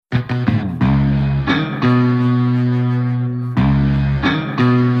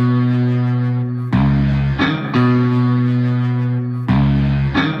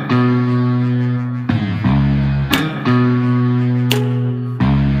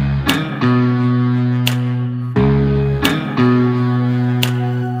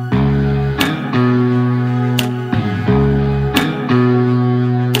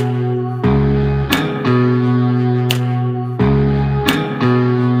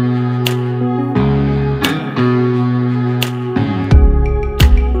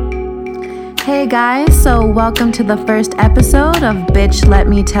guys, so welcome to the first episode of Bitch, Let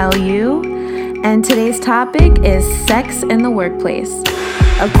Me Tell You. And today's topic is sex in the workplace.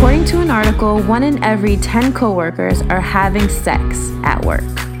 According to an article, 1 in every 10 coworkers are having sex at work,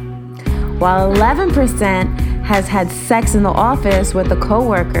 while 11% has had sex in the office with a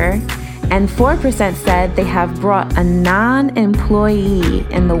coworker, and 4% said they have brought a non-employee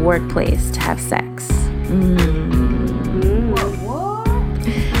in the workplace to have sex.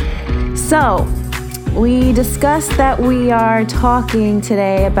 So, we discussed that we are talking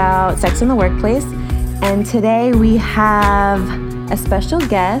today about sex in the workplace, and today we have a special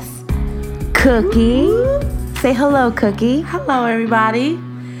guest, Cookie. Say hello, Cookie. Hello, everybody.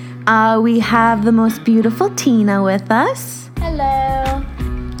 We have the most beautiful Tina with us. Hello.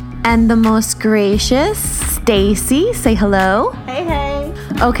 And the most gracious Stacy. Say hello. Hey, hey.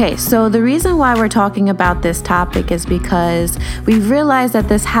 Okay, so the reason why we're talking about this topic is because we've realized that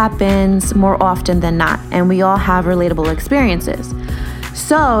this happens more often than not, and we all have relatable experiences.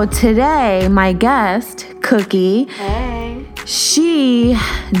 So today, my guest, Cookie, she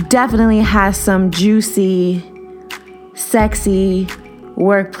definitely has some juicy, sexy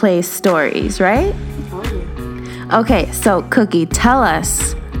workplace stories, right? Oh, yeah. Okay, so Cookie, tell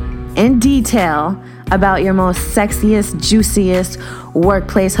us in detail about your most sexiest, juiciest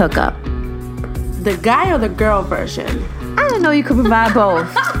workplace hookup. The guy or the girl version? I didn't know you could provide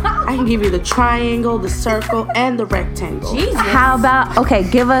both. I can give you the triangle, the circle, and the rectangle. Jesus. How about, okay,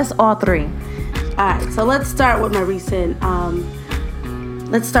 give us all three. Alright, so let's start with my recent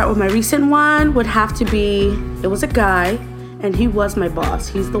one. Would have to be, it was a guy, and he was my boss.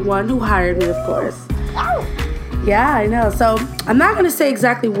 He's the one who hired me, of course. Oh. Yeah, I know. So I'm not going to say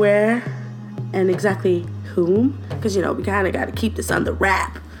exactly where and exactly whom, because, you know, we kind of got to keep this under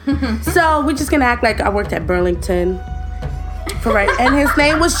wrap. So we're just going to act like I worked at Burlington. And his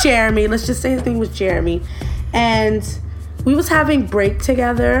name was Jeremy. Let's just say his name was Jeremy. And we was having break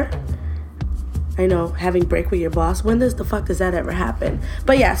together. I know, having break with your boss. When the fuck does that ever happen?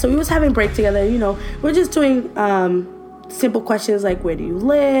 But yeah, so we was having break together. You know, we're just doing simple questions like, where do you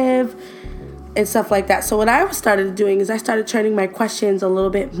live? And stuff like that. So what I started doing is I started turning my questions a little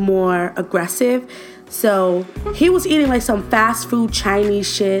bit more aggressive. So he was eating like some fast food Chinese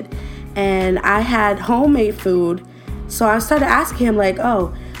shit, and I had homemade food. So I started asking him like,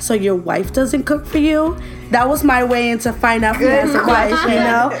 oh, so your wife doesn't cook for you? That was my way in to find out if he has a wife, you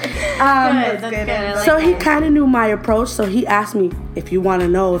know? That's good. I like So he that. kind of knew my approach. So he asked me, if you want to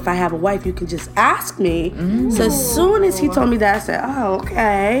know if I have a wife, you can just ask me. So as soon as he told me that, I said, oh,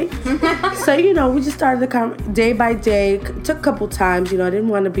 okay. So, you know, we just started the day by day. It took a couple times, you know. I didn't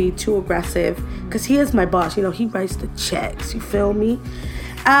want to be too aggressive because he is my boss. You know, he writes the checks. You feel me?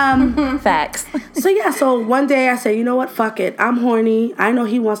 Facts. So one day I said, you know what, fuck it. I'm horny. I know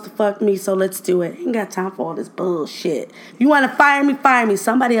he wants to fuck me, so let's do it. Ain't got time for all this bullshit. You want to fire me, fire me.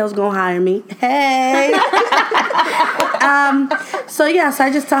 Somebody else gonna hire me. Hey. So I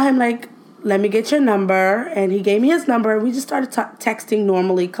just tell him, like, let me get your number. And he gave me his number. We just started texting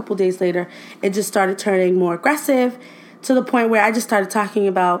normally. A couple days later, it just started turning more aggressive, to the point where I just started talking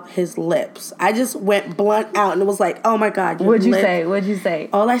about his lips. I just went blunt out, and it was like, oh my God. What'd you say?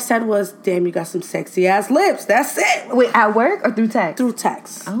 All I said was, damn, you got some sexy ass lips. That's it. Wait, at work or through text? Through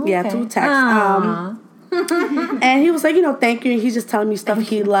text. Oh, Yeah, okay. through text. Aww. And he was like, you know, thank you. And he's just telling me stuff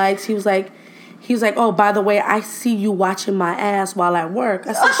he likes. He was like, oh, by the way, I see you watching my ass while I work.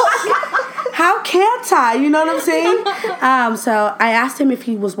 I said, how can't I? You know what I'm saying? So I asked him if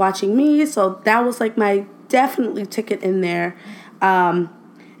he was watching me. So that was like my definitely ticket in there. And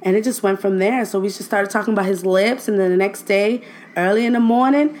it just went from there. So we just started talking about his lips. And then the next day, early in the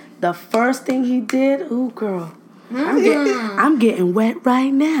morning, the first thing he did, ooh, girl, I'm getting wet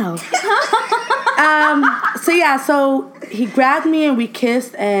right now. So he grabbed me and we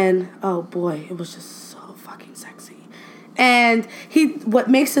kissed, and oh boy, it was just so fucking sexy. And what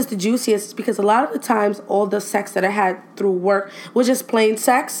makes this the juiciest is because a lot of the times all the sex that I had through work was just plain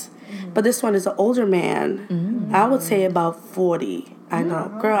sex. But this one is an older man. I would say about 40. I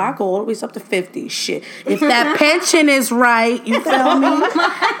know. Girl, I go all the way up to 50. Shit. If that pension is right, you feel me?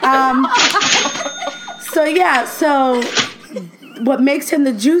 So what makes him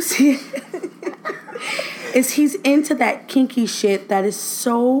the juiciest is he's into that kinky shit that is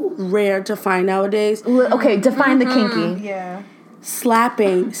so rare to find nowadays. Okay, define the kinky. Yeah.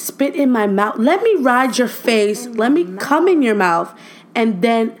 Slapping, spit in my mouth. Let me ride your face. Let me come in your mouth. And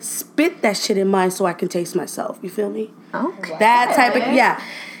then spit that shit in mine so I can taste myself. You feel me? Okay. That type of, yeah.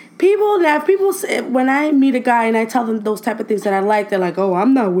 people say, when I meet a guy and I tell them those type of things that I like, they're like, oh,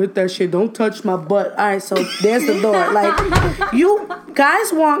 I'm not with that shit. Don't touch my butt. All right, so there's the door. Like, you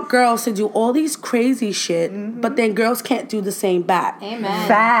guys want girls to do all these crazy shit, but then girls can't do the same back. Amen.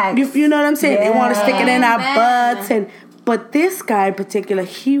 Facts. You know what I'm saying? Yeah. They want to stick it in our butts. But this guy in particular,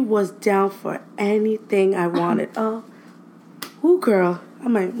 he was down for anything I wanted. Oh, girl.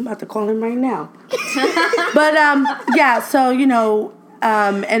 I'm about to call him right now. But, yeah, so, you know,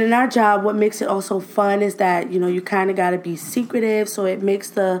 and in our job, what makes it also fun is that, you know, you kind of got to be secretive, so it makes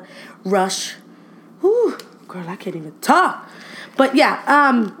the rush. Whew, girl, I can't even talk. But,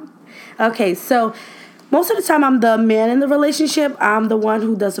 yeah, okay, so most of the time I'm the man in the relationship. I'm the one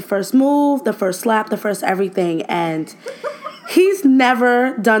who does the first move, the first slap, the first everything, and he's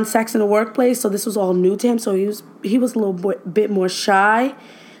never done sex in the workplace, so this was all new to him. So he was a little bit more shy.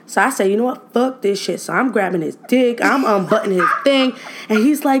 So I said, you know what? Fuck this shit. So I'm grabbing his dick. I'm unbuttoning his thing. And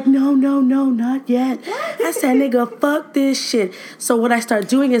he's like, no, not yet. I said, nigga, fuck this shit. So what I start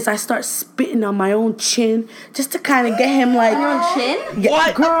doing is I start spitting on my own chin just to kind of get him like... Your own chin? Yeah,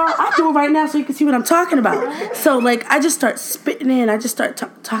 what? Girl, I'll do it right now so you can see what I'm talking about. So, like, I just start spitting in. I just start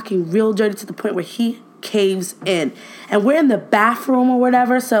talking real dirty to the point where he caves in. And we're in the bathroom or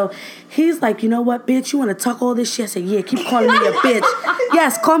whatever, so he's like, you know what, bitch, you want to talk all this shit? I said, yeah, keep calling me a bitch.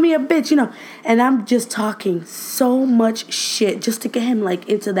 Yes, call me a bitch, you know. And I'm just talking so much shit just to get him like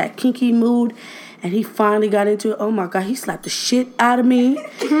into that kinky mood. And he finally got into it. Oh my God, he slapped the shit out of me.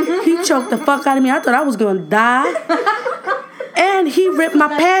 He choked the fuck out of me. I thought I was gonna die. And he ripped my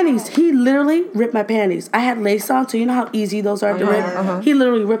panties. He literally ripped my panties. I had lace on, so you know how easy those are to rip? He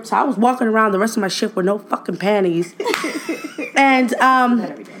literally ripped. So I was walking around the rest of my shift with no fucking panties. And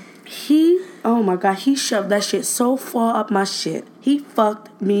oh my God, he shoved that shit so far up my shit. He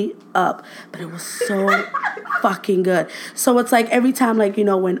fucked me up. But it was so fucking good. So it's like every time, like, you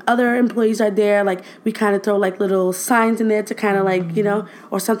know, when other employees are there, like, we kind of throw like little signs in there to kind of like, you know,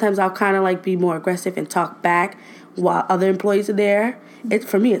 or sometimes I'll kind of like be more aggressive and talk back while other employees are there.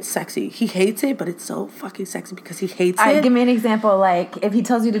 For me, it's sexy. He hates it, but it's so fucking sexy because he hates it. All right, give me an example. Like, if he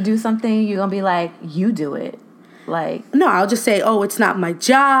tells you to do something, you're going to be like, you do it. Like, no, I'll just say, oh, it's not my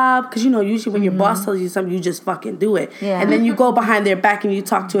job. Because, you know, usually when your boss tells you something, you just fucking do it. Yeah. And then you go behind their back and you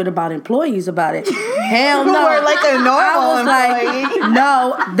talk to it about employees about it. Hell no. Or like a normal employee. Like,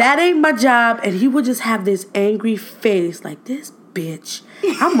 no, that ain't my job. And he would just have this angry face like, this bitch,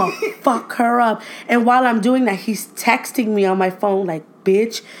 I'm gonna fuck her up. And while I'm doing that, he's texting me on my phone like,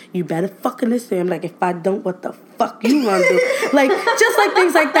 bitch, you better fucking listen. I'm like, if I don't, what the fuck you gonna do? Like, just like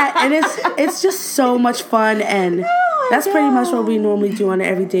things like that. And it's just so much fun. And that's pretty much what we normally do on an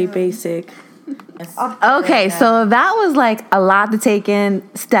everyday basis. Okay, so that was like a lot to take in.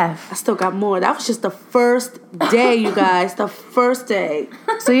 Steph, I still got more. That was just the first day, you guys. The first day.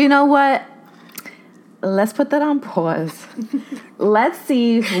 So you know what? Let's put that on pause. Let's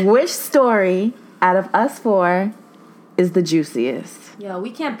see which story out of us four is the juiciest. Yo,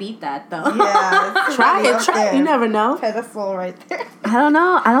 we can't beat that though. Yeah. Try it. You never know. Pedestal right there. I don't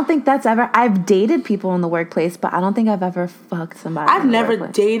know. I don't think that's ever... I've dated people in the workplace, but I don't think I've ever fucked somebody I've in the never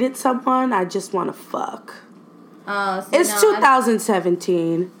workplace. dated someone. I just want to fuck. So It's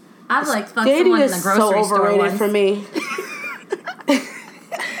 2017. I've like fucked Dating someone in is the grocery so store overrated once. for me.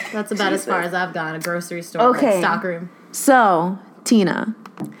 That's about as far as I've gone. A grocery store, Okay. like stockroom. So, Tina,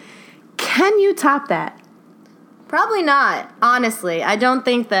 can you top that? Probably not. Honestly, I don't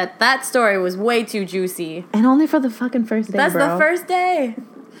think that story was way too juicy. And only for the fucking first day, That's bro. the first day.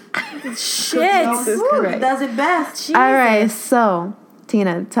 Shit. Who does it best? Jesus. All right, so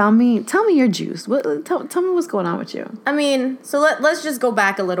Tina, tell me your juice. Tell me what's going on with you. I mean, so let's just go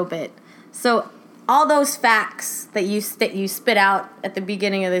back a little bit. So all those facts that you spit out at the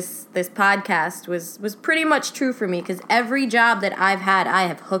beginning of this podcast was pretty much true for me, because every job that I've had, I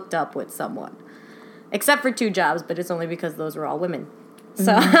have hooked up with someone. Except for 2 jobs, but it's only because those were all women.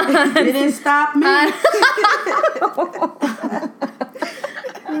 So It didn't stop me.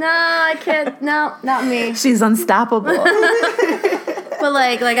 No, I can't. No, not me. She's unstoppable. But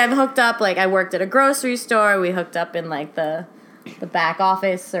like I've hooked up. Like I worked at a grocery store. We hooked up in like the back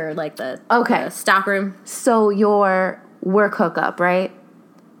office or like the stockroom. So your work hookup, right?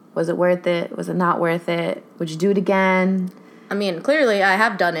 Was it worth it? Was it not worth it? Would you do it again? I mean, clearly I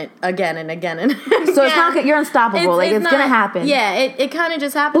have done it again and again and again. So it's not, you're unstoppable. It's not, gonna happen. Yeah, it kind of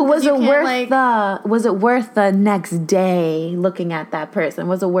just happened. But was it worth the next day looking at that person?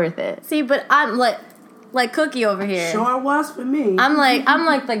 Was it worth it? See, but I'm like, like Cookie over here. Sure was for me. I'm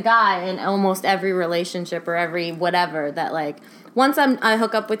like the guy in almost every relationship or every whatever that like once I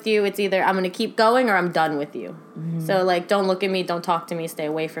hook up with you, it's either I'm gonna keep going or I'm done with you. Mm-hmm. So like, don't look at me, don't talk to me, stay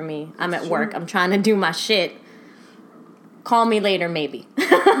away from me. I'm at work. I'm trying to do my shit. Call me later, maybe.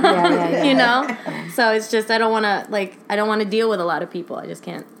 Yeah. You know. So it's just I don't want to deal with a lot of people. I just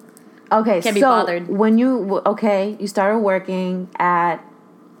can't. Okay, Can't be bothered. When you started working at,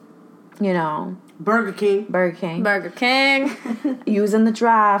 Burger King. Burger King. Using the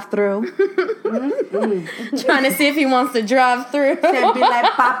drive-through. Trying to see if he wants to drive through. Said, be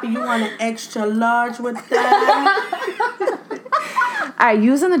like, Papa, you want an extra large with that? All right,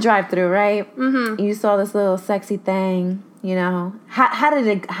 using the drive-through, right? Mm-hmm. You saw this little sexy thing, How did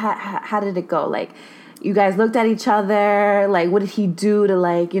it go? Like, you guys looked at each other. Like, what did he do to,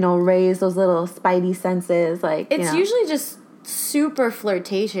 like, raise those little spidey senses? Like, it's usually just super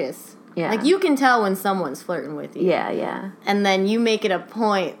flirtatious. Yeah. Like, you can tell when someone's flirting with you. Yeah. And then you make it a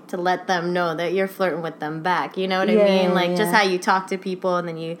point to let them know that you're flirting with them back. You know what I mean? Like, just how you talk to people, and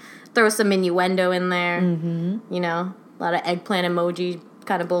then you throw some innuendo in there. Mm-hmm. A lot of eggplant emoji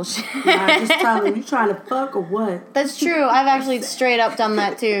kind of bullshit. Nah, just tell them, you trying to fuck or what? That's true. I've actually straight up done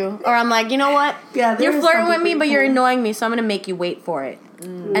that, too. Or I'm like, you know what? Yeah, you're flirting with me, but you're annoying me, so I'm going to make you wait for it.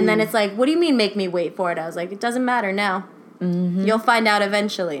 Mm. And then it's like, what do you mean make me wait for it? I was like, it doesn't matter now. Mm-hmm. You'll find out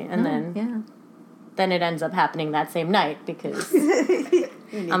eventually, and then it ends up happening that same night because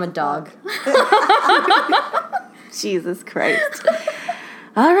I'm a dog. Jesus Christ.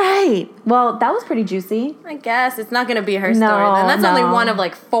 All right. Well, that was pretty juicy. I guess it's not going to be her story. Then that's only one of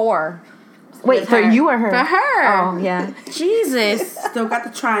like 4. Wait, for you or her? For her. Oh, yeah. Jesus. Still got the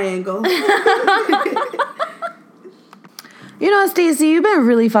triangle. Stacey, you've been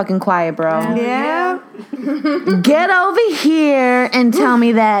really fucking quiet, bro. Yeah. Get over here and tell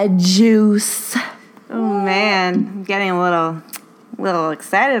me that juice. Oh man, I'm getting a little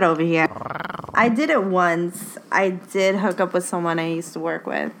excited over here. I did it once. I did hook up with someone I used to work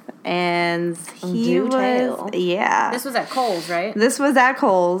with, and he was This was at Kohl's, right? This was at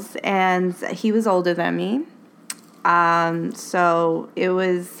Kohl's, and he was older than me. So it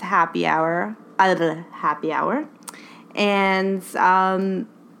was happy hour. And,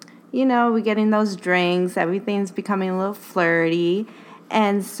 we're getting those drinks. Everything's becoming a little flirty.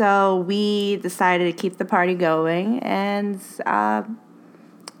 And so we decided to keep the party going. And all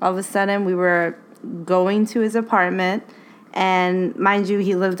of a sudden, we were going to his apartment. And mind you,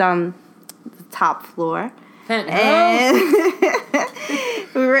 he lived on the top floor. And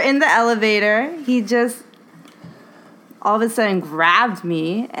we were in the elevator. He just all of a sudden grabbed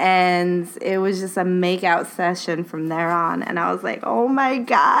me, and it was just a make-out session from there on. And I was like, oh my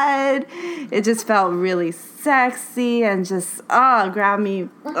God. It just felt really sexy and just, grab me.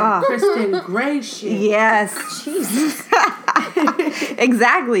 Kristen Gray shit. Yes. Jesus.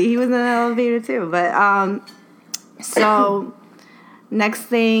 Exactly. He was in an elevator too. But, so next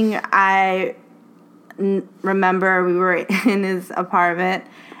thing I remember, we were in his apartment,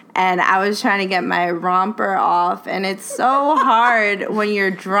 and I was trying to get my romper off, and it's so hard when you're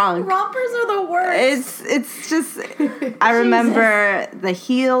drunk. Rompers are the worst. It's just, I remember the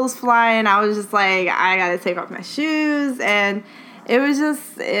heels flying. I was just like, I gotta take off my shoes, and it was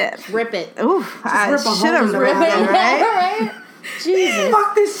just rip it. Oof, I should have ripped it, right? Jesus.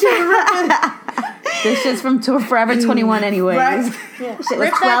 Fuck this shit, rip it. This shit's from Forever 21 anyways. Right? Yeah. Shit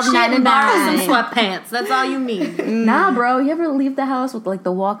Rip was that shit and borrow some $12.99. sweatpants. That's all you need. Nah, bro. You ever leave the house with like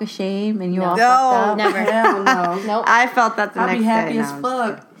the walk of shame and you're all No. fucked up? Never. Hell no. Nope. I felt that the I'll next be happy day. as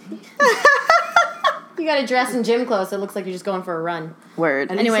fuck. You gotta dress in gym clothes. So it looks like you're just going for a run. Word.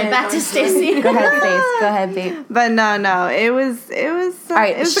 And Anyway, he said, back to Stacey. Go ahead, Stace. Go ahead, babe. But no, it was. All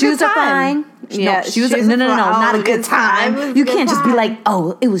right, it was shoes a good are time. fine. Yeah, shoes are shoes no, are fine. not Oh, a good time. It was a You good can't just be time. like,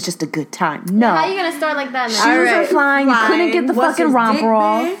 oh, it was just a good time. No. How are you gonna start like that? Shoes Now? are flying. You couldn't get the Was fucking his romper dick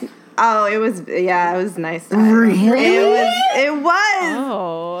off. big? Oh, it was. Yeah, it was nice. Really? It was.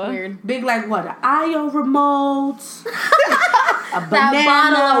 Oh. Weird. Big like what? An IO remote, a banana, That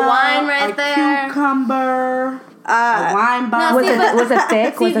bottle of wine right a there. cucumber, a wine bottle. Was it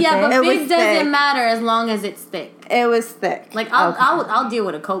thick? See, Was it yeah, thick? but It big was doesn't thick. matter as long as it's thick. It was thick. Like I'll deal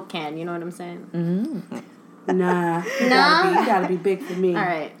with a Coke can. You know what I'm saying? Nah, you gotta be big for me. All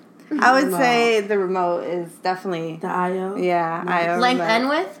right. I would say the remote is definitely. The IO. Yeah, I Length remote. and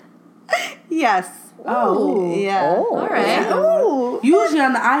width. Yes. Oh. Yeah. Oh. All right. Ooh. Usually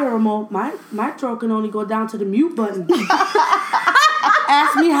on the IO remote, my throat can only go down to the mute button.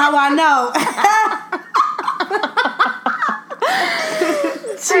 Ask me how I know.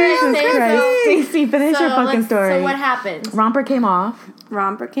 Jesus Christ. Stacey, finish your fucking story. So what happened? Romper came off.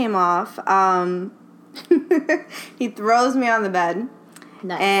 Romper came off. He throws me on the bed.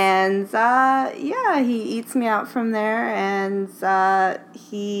 Nice. And, he eats me out from there, and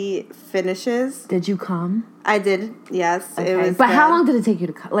he finishes. Did you come? I did, yes. Okay. It was but good. how long did it take you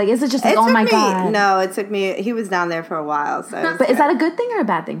to come? Like, is it just like, oh my God? No, it took me, he was down there for a while. So But is that a good thing or a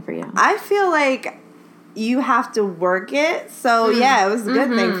bad thing for you? I feel like you have to work it. So, yeah, it was a good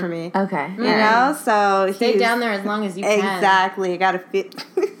thing for me. Okay. You know? So Stay down there as long as you can. Exactly. You got to fit.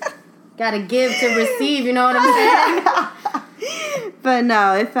 Gotta give to receive, you know what I'm saying? But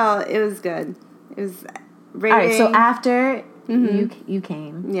no, it was good. It was rating. All right, so after you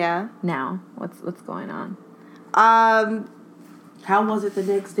came, yeah. now what's going on? How was it the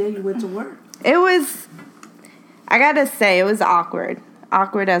next day you went to work? It was, I gotta say, it was awkward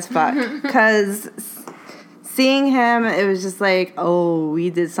as fuck. Because seeing him, it was just like, oh, we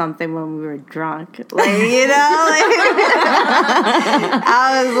did something when we were drunk. Like, you know? Like,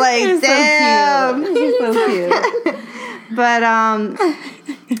 I was like, damn. He's so cute. But,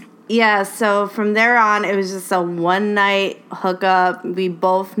 yeah, so from there on, it was just a one-night hookup. We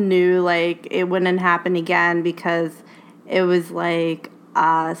both knew, like, it wouldn't happen again because it was, like,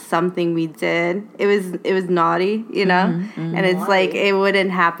 something we did. It was naughty, you know? And it's like, it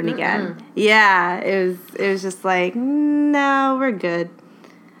wouldn't happen again. Yeah, it was just like, no, we're good.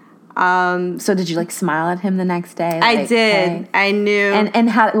 So did you, like, smile at him the next day? Like, I did. hey? I knew.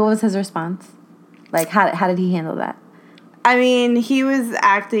 And what was his response? Like, how did he handle that? I mean, he was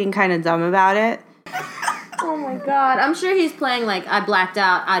acting kind of dumb about it. Oh my God. I'm sure he's playing like, I blacked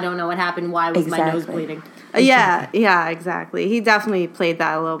out, I don't know what happened, why was my nose bleeding? Yeah, exactly. He definitely played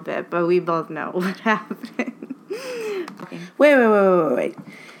that a little bit, but we both know what happened. Okay. Wait.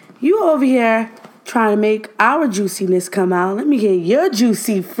 You over here trying to make our juiciness come out. Let me get your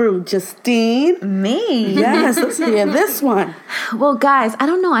juicy fruit, Justine. Me? Yes, let's hear this one. Well, guys, I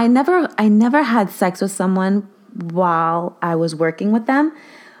don't know. I never had sex with someone while I was working with them.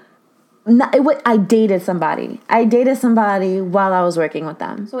 I dated somebody. While I was working with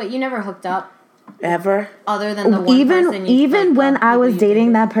them. So wait, you never hooked up? Ever? Other than the one person you even when I was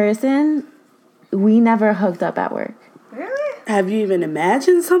dating dated? that person, we never hooked up at work. Really? Have you even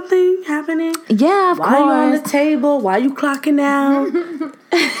imagined something happening? Yeah, of course. Why you on the table? Why you clocking out?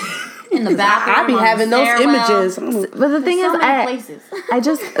 In the bathroom, I be on having the those stairwell. images. But the thing So is, many places.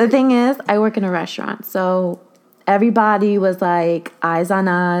 the thing is, I work in a restaurant, so everybody was like eyes on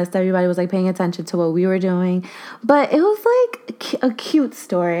us. Everybody was like paying attention to what we were doing, but it was like a cute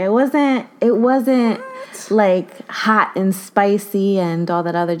story. It wasn't like hot and spicy and all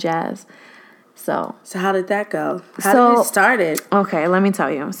that other jazz. So how did that go? How did it start? Okay, let me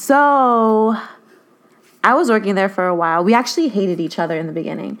tell you. So I was working there for a while. We actually hated each other in the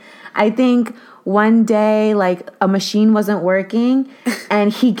beginning. I think one day, like, a machine wasn't working,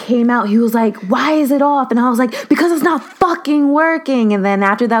 and he came out. He was like, why is it off? And I was like, because it's not fucking working. And then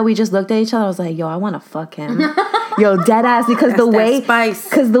after that, we just looked at each other. I was like, yo, I want to fuck him. Yo, dead ass. Because the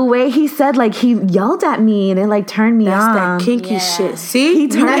way he said, like, he yelled at me, and it, like, turned me on. That's that kinky shit. See? He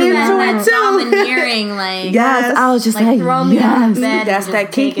turned me on. That domineering, like, yes, I was just like, throw me on the bed. That's and that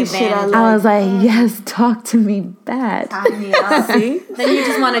just take kinky shit. advantage. I was like, yes, talk to me bad. See? Then you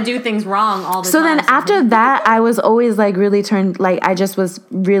just want to do things wrong all the time. So then after that, I was always like really turned, like I just was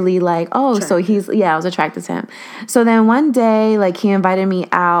really like, oh, so I was attracted to him. So then one day, like he invited me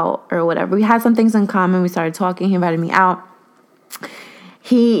out or whatever. We had some things in common. We started talking. He invited me out.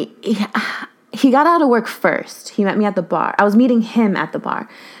 He got out of work first. He met me at the bar. I was meeting him at the bar.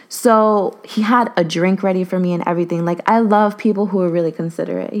 So he had a drink ready for me and everything. Like, I love people who are really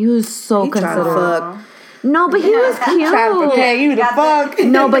considerate. He was so considerate. No, but he was cute. Trying to prepare you to fuck.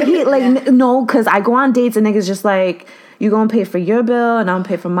 No, but he because I go on dates and niggas just like, you gonna pay for your bill and I'm gonna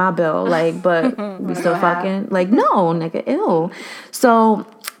pay for my bill. Like, but we still fucking. Like, no, nigga, ew. So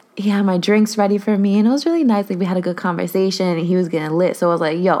he had my drinks ready for me and it was really nice. Like, we had a good conversation and he was getting lit. So I was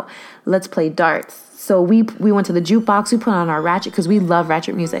like, yo, let's play darts. So we went to the jukebox. We put on our ratchet because we love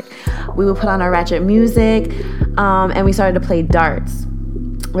ratchet music. We would put on our ratchet music and we started to play darts.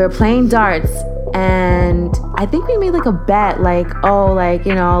 We were playing darts. And I think we made like a bet, like, oh, like,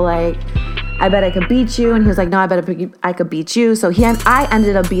 you know, like, I bet I could beat you. And he was like, no, I could beat you. So I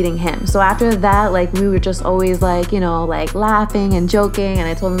ended up beating him. So after that, like, we were just always like, you know, like laughing and joking. And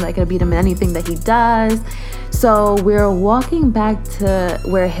I told him that I could beat him in anything that he does. So we were walking back to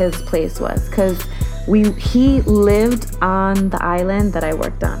where his place was because he lived on the island that I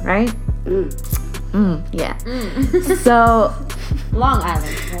worked on, right? Yeah. So Long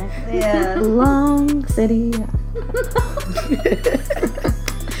Island, right? Yeah. Long City.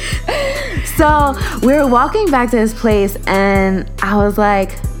 So we were walking back to his place and I was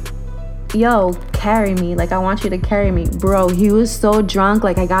like, yo, carry me. Like, I want you to carry me. Bro, he was so drunk.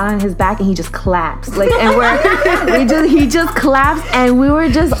 Like, I got on his back and he just collapsed. Like, and he just collapsed and we were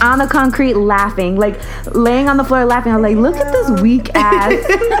just on the concrete laughing. Like, laying on the floor laughing. I was like, look at this weak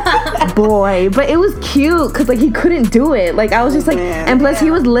ass boy. But it was cute because, like, he couldn't do it. Like, I was just like, and plus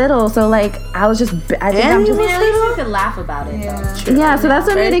he was little. So, like, I was just, I think I'm just. At least you could laugh about it. Yeah, so that's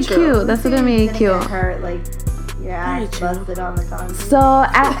what made it cute. That's what made it cute. Hurt, like, your eyes busted on the concrete. So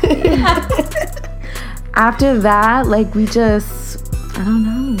after that, like, we just, I don't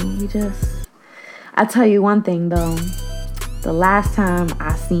know, I'll tell you one thing though. The last time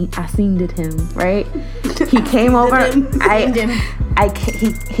I seen him, right? He came over.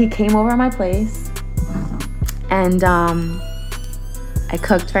 He came over at my place, and I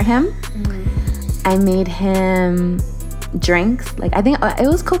cooked for him. Mm-hmm. I made him drinks. Like, I think it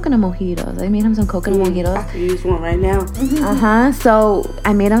was coconut mojitos. I made him some coconut mojitos. I could use one right now. So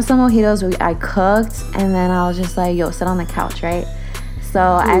I made him some mojitos. I cooked, and then I was just like, "Yo, sit on the couch, right?" So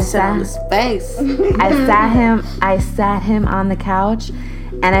I sat on his face. I sat him on the couch,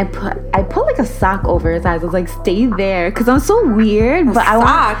 and I put like a sock over his eyes. I was like, "Stay there," because I'm so weird. You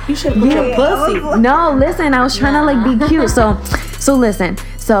should put your pussy. No, listen. I was trying to like be cute. So listen.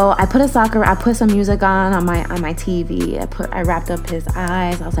 So I put I put some music on my TV. I wrapped up his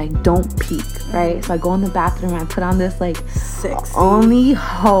eyes. I was like, don't peek, right? So I go in the bathroom. I put on this like sexy only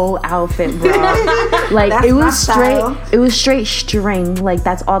hoe outfit, bro. Like, it was straight string. Like,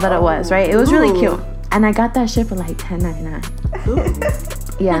 that's all that it was, right? It was really cute. And I got that shit for like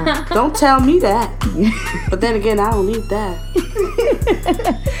 $10.99. Yeah. Don't tell me that. But then again, I don't need that.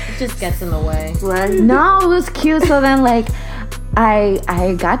 It just gets in the way. Right? No, it was cute. So then, like, I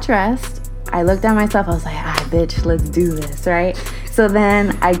got dressed. I looked at myself. I was like, bitch, let's do this, right? So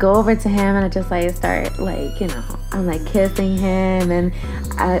then I go over to him and I just like start like, you know, I'm like kissing him, and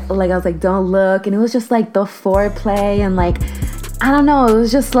I was like, don't look. And it was just like the foreplay, and like, I don't know. It was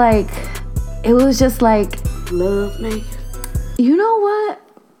just like love me. You know what?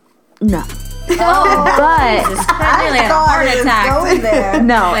 No. Oh, but Jesus. Really a heart attack.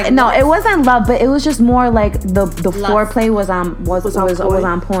 No, it wasn't love, but it was just more like the foreplay was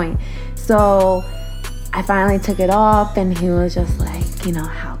on point. So I finally took it off, and he was just like, you know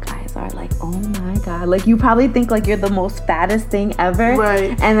how guys are, like, oh my god, like, you probably think like you're the most fattest thing ever,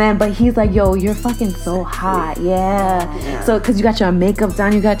 right? And then, but he's like, yo, you're fucking so hot, yeah. So, cause you got your makeup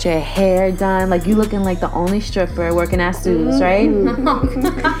done, you got your hair done, like, you looking like the only stripper working at Sue's, right?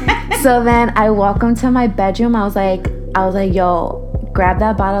 So then I walk him to my bedroom. I was like, yo, grab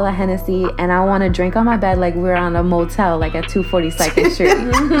that bottle of Hennessy, and I want to drink on my bed like we're on a motel, like at 242nd Street.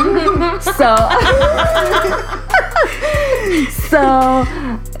 So,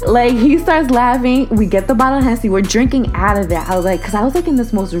 like, he starts laughing. We get the bottle of Hennessy. We're drinking out of it. I was like, because I was like in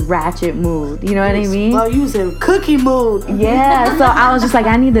this most ratchet mood. You know what I mean? Well, you was in cookie mood. Yeah. So I was just like,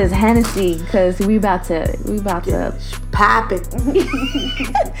 I need this Hennessy because we about to pop it.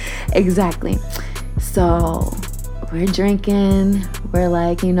 Exactly. So we're drinking. We're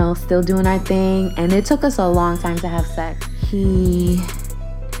like, you know, still doing our thing, and it took us a long time to have sex. He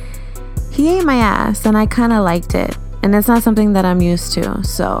ate my ass, and I kind of liked it. And it's not something that I'm used to.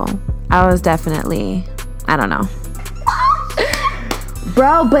 So I was definitely, I don't know.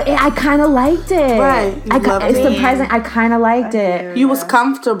 Bro, but I kind of liked it. Right. It's surprising. I kind of liked it. You was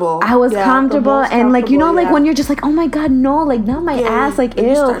comfortable. I was comfortable. And, like, you know, like, when you're just like, oh, my God, no. Like, not my ass. Like, ew.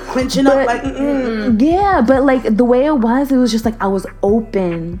 You start clenching up, like, Yeah, but, like, the way it was just, like, I was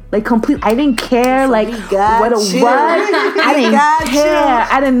open. Like, complete. I didn't care, like, what it was. I didn't care.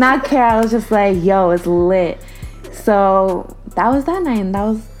 I did not care. I was just like, yo, it's lit. So that was that night, and that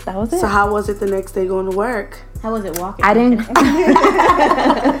was it. So how was it the next day going to work? How was it walking? I didn't.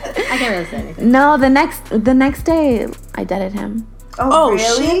 I can't really say anything. No, the next day I deaded him. Oh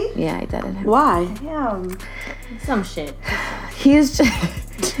really? Shit. Yeah, I deaded him. Why? Damn. Some shit. He's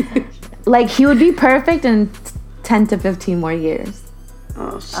just like, he would be perfect in 10 to 15 more years.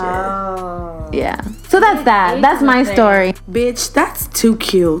 Oh shit. Oh. Yeah. So that's that. That's my story. Bitch, that's too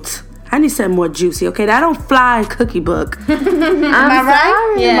cute. I need something more juicy, okay? That don't fly cookie book. Am I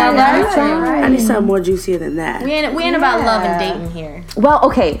right? Yeah, that's right. I need something more juicier than that. We ain't about love and dating here. Well,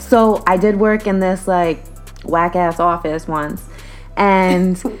 okay, so I did work in this like whack ass office once,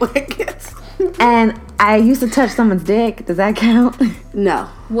 and and I used to touch someone's dick. Does that count? No.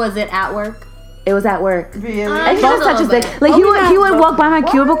 Was it at work? It was at work. Really? I used to touch his dick. Like, he would walk by my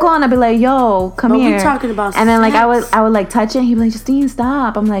cubicle, and I'd be like, yo, come here. We're talking about and then like sex. I would like touch it, and he'd be like, Justine,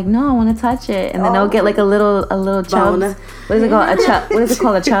 stop. I'm like, no, I want to touch it. And then they'll get like a little chub. What is it called? A chub? What is it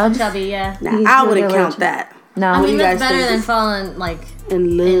called? A chub? Chubby, yeah. Nah, I wouldn't count that. No. I mean, you that's guys better think? than falling, like,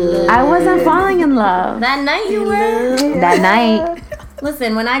 In love. I wasn't falling in love that night you were. that night.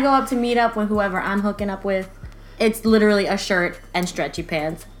 Listen, when I go up to meet up with whoever I'm hooking up with, it's literally a shirt and stretchy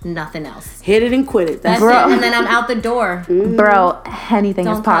pants, nothing else. Hit it and quit it. That's Bro. it, and then I'm out the door. Bro, anything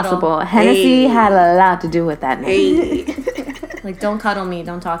Don't is possible. cuddle. Hennessy had a lot to do with that night. Hey. Like, don't cuddle me,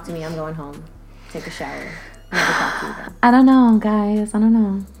 don't talk to me, I'm going home. Take a shower. Never talk to you again. I don't know, guys. I don't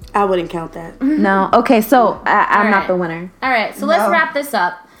know. I wouldn't count that. No. Okay, so I'm All not right. the winner. All right, so let's wrap this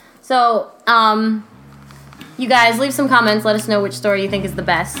up. So, you guys leave some comments. Let us know which story you think is the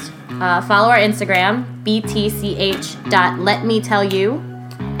best. Follow our Instagram,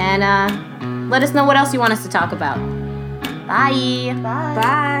 BTCH.LetMeTellYou, and let us know what else you want us to talk about. Bye.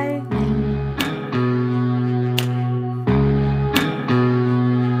 Bye.